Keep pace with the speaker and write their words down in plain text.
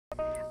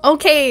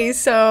Okay,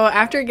 so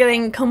after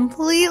getting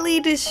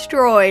completely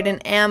destroyed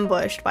and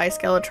ambushed by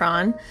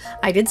Skeletron,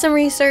 I did some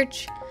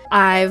research.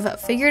 I've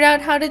figured out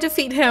how to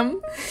defeat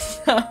him.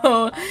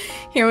 So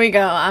here we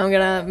go. I'm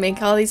gonna make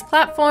all these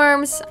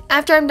platforms.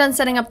 After I'm done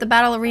setting up the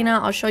battle arena,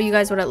 I'll show you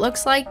guys what it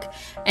looks like.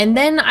 And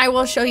then I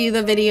will show you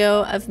the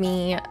video of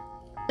me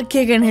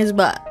kicking his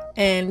butt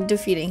and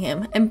defeating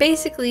him. And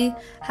basically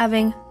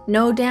having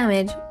no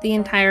damage the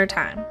entire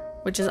time,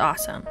 which is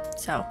awesome.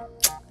 So,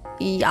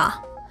 yeah.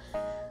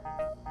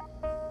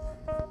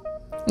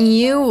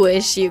 You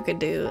wish you could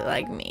do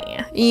like me.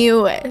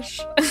 You wish.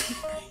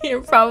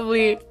 You're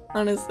probably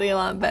honestly a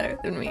lot better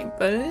than me,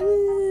 but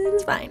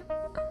it's fine.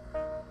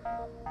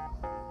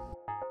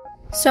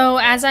 So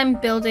as I'm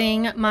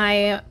building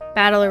my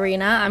battle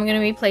arena, I'm going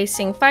to be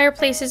placing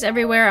fireplaces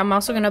everywhere. I'm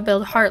also going to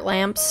build heart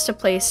lamps to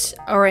place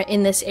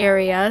in this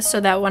area so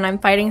that when I'm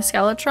fighting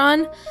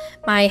Skeletron,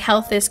 my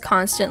health is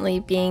constantly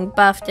being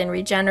buffed and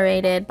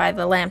regenerated by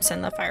the lamps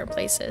and the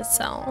fireplaces.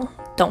 So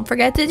don't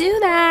forget to do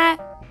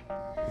that.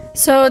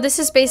 So this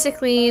is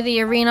basically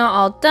the arena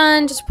all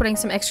done, just putting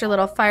some extra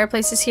little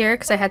fireplaces here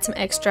because I had some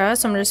extra,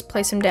 so I'm gonna just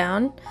place them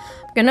down.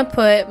 I'm gonna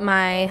put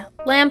my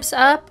lamps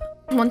up.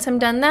 Once I'm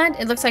done that,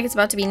 it looks like it's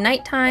about to be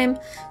nighttime,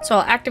 so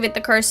I'll activate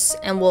the curse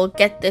and we'll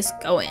get this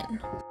going.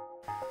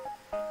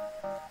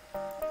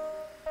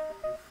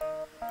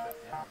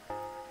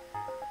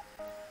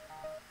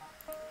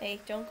 Hey,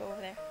 don't go over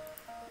there.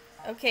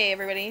 Okay,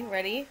 everybody,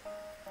 ready?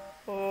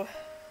 Oh,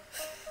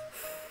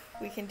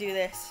 we can do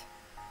this.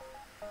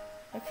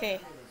 Okay.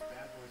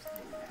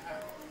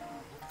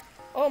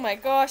 Oh my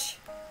gosh.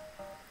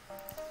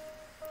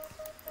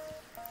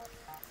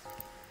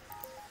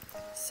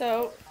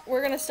 So,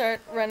 we're gonna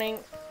start running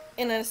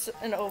in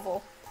an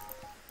oval.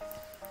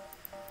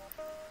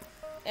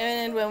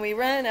 And when we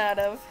run out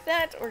of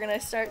that, we're gonna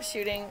start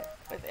shooting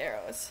with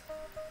arrows.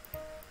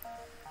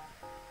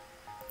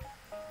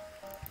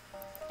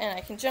 And I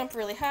can jump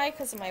really high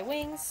because of my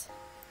wings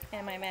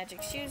and my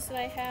magic shoes that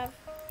I have.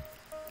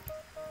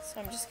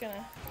 So I'm just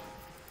gonna...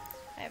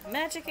 I have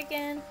magic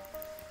again.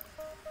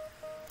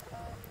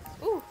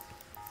 Ooh.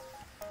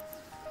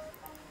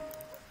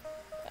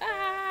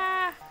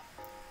 Ah!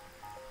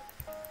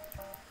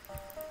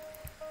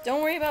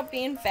 Don't worry about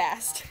being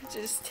fast.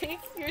 Just take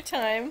your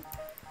time.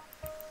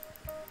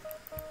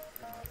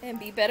 And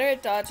be better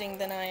at dodging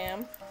than I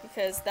am.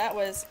 Because that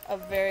was a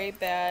very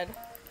bad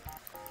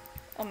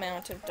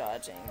amount of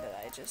dodging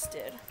that I just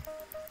did.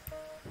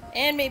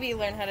 And maybe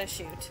learn how to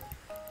shoot.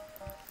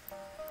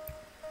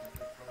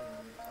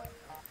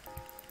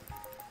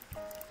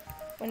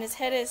 When his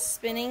head is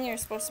spinning, you're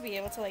supposed to be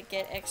able to like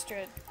get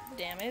extra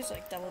damage,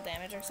 like double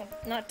damage or something.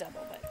 Not double,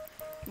 but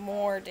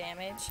more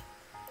damage.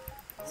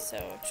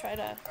 So try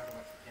to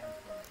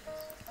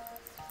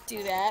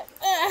do that.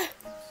 Ah!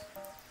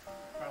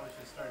 Probably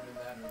should start doing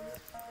that earlier.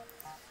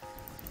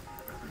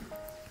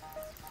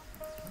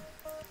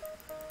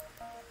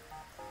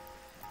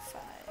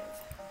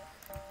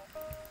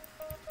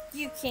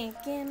 You can't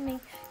get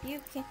me.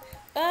 You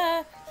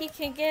can't. He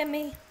can get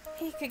me.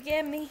 He could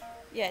get me.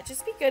 Yeah,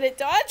 just be good at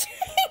dodging.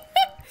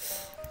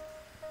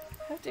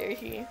 How dare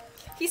he?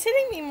 He's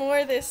hitting me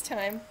more this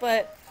time,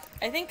 but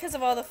I think because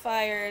of all the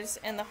fires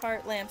and the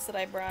heart lamps that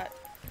I brought,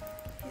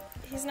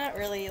 he's not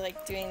really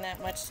like doing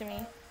that much to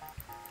me.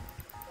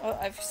 Oh,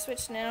 I've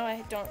switched now.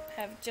 I don't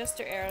have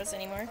jester arrows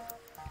anymore.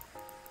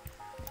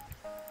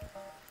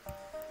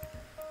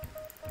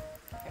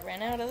 I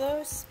ran out of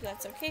those, but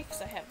that's okay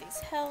because I have these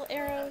hell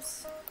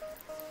arrows.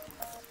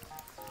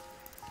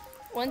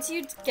 Once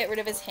you get rid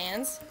of his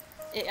hands,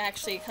 it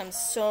actually becomes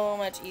so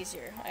much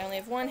easier. I only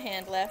have one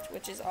hand left,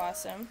 which is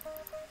awesome.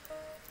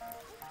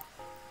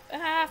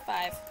 Ah,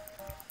 5.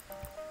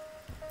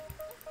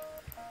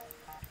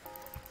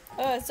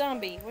 Oh, a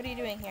zombie. What are you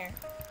doing here?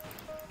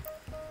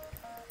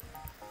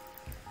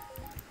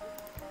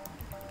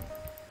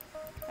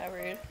 How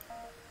rude.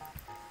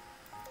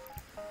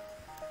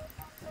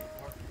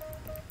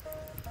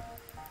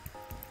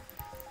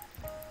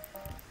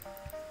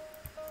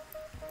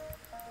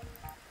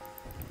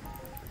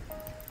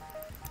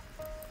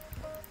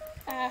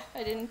 Ah,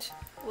 I didn't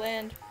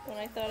land when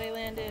I thought I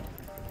landed.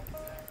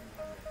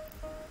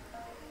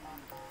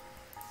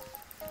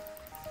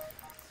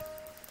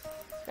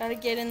 Gotta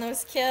get in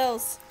those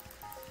kills.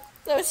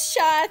 Those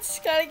shots!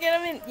 Gotta get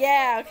them in.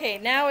 Yeah, okay,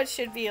 now it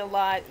should be a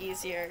lot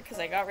easier because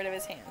I got rid of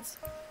his hands.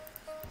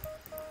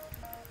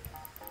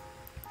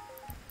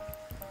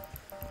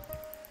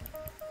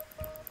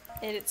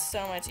 It's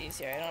so much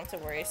easier. I don't have to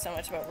worry so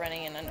much about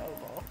running in an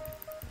oval.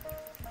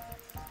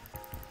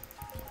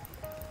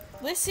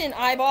 Listen,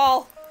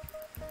 eyeball!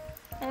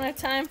 I don't have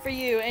time for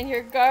you and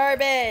your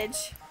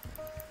garbage!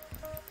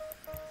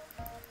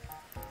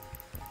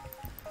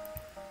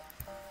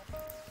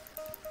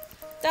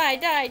 Die,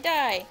 die,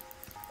 die!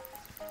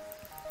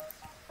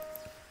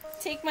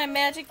 Take my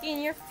magic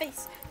in your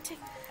face.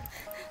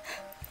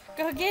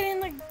 Go get in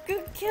the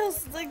good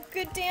kills, the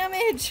good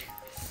damage!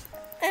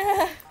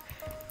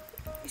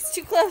 It's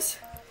too close.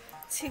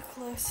 Too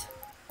close.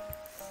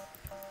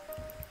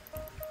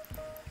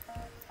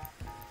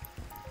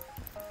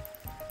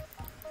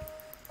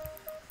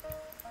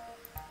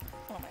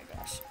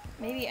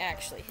 Maybe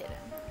actually hit him.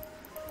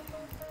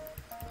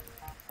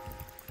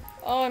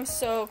 Oh, I'm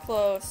so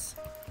close.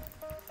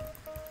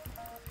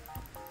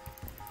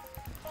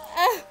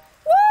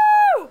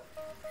 Woo!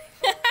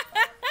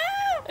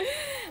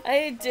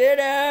 I did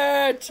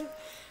it!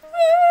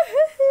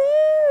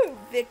 Woo-hoo-hoo!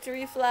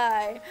 Victory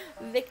fly.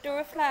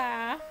 Victory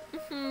fly.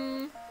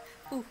 Ooh,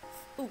 ooh,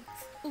 ooh,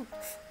 ooh,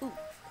 ooh,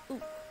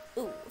 ooh,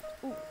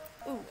 ooh,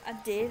 ooh. I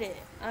did it.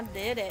 I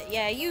did it.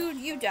 Yeah,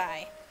 you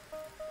die.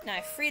 Now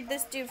I freed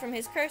this dude from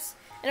his curse,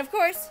 and of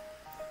course,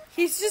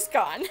 he's just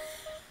gone.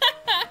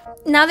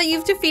 Now that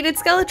you've defeated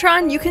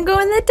Skeletron, you can go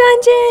in the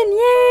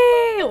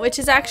dungeon! Yay! Which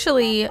is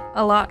actually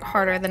a lot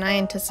harder than I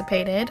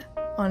anticipated,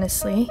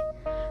 honestly.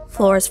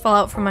 Floors fall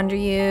out from under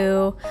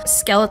you,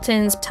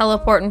 skeletons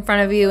teleport in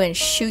front of you and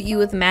shoot you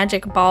with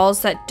magic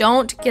balls that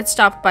don't get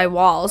stopped by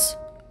walls,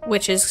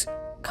 which is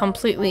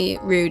completely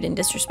rude and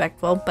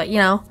disrespectful, but you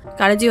know,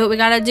 gotta do what we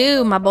gotta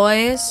do, my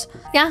boys.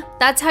 Yeah,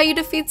 that's how you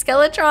defeat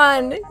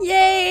Skeletron.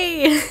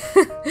 Yay!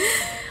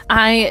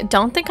 I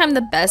don't think I'm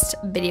the best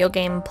video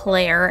game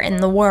player in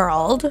the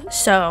world,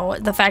 so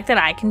the fact that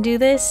I can do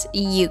this,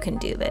 you can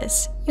do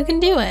this. You can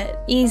do it.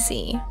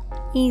 Easy.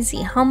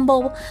 Easy.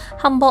 Humble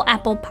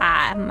apple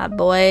pie, my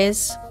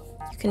boys.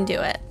 You can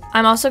do it.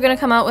 I'm also gonna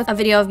come out with a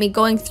video of me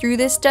going through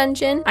this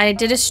dungeon. I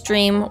did a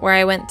stream where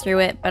I went through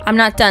it, but I'm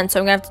not done, so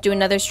I'm gonna have to do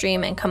another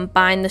stream and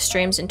combine the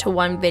streams into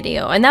one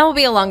video. And that will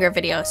be a longer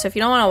video, so if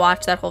you don't wanna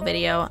watch that whole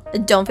video,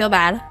 don't feel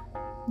bad.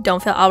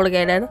 Don't feel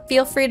obligated.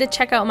 Feel free to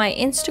check out my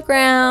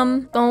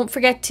Instagram. Don't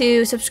forget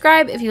to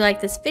subscribe if you like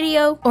this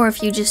video, or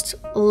if you just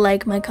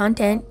like my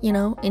content, you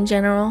know, in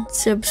general,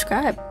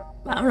 subscribe.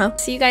 I don't know.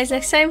 See you guys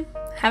next time.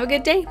 Have a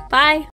good day. Bye.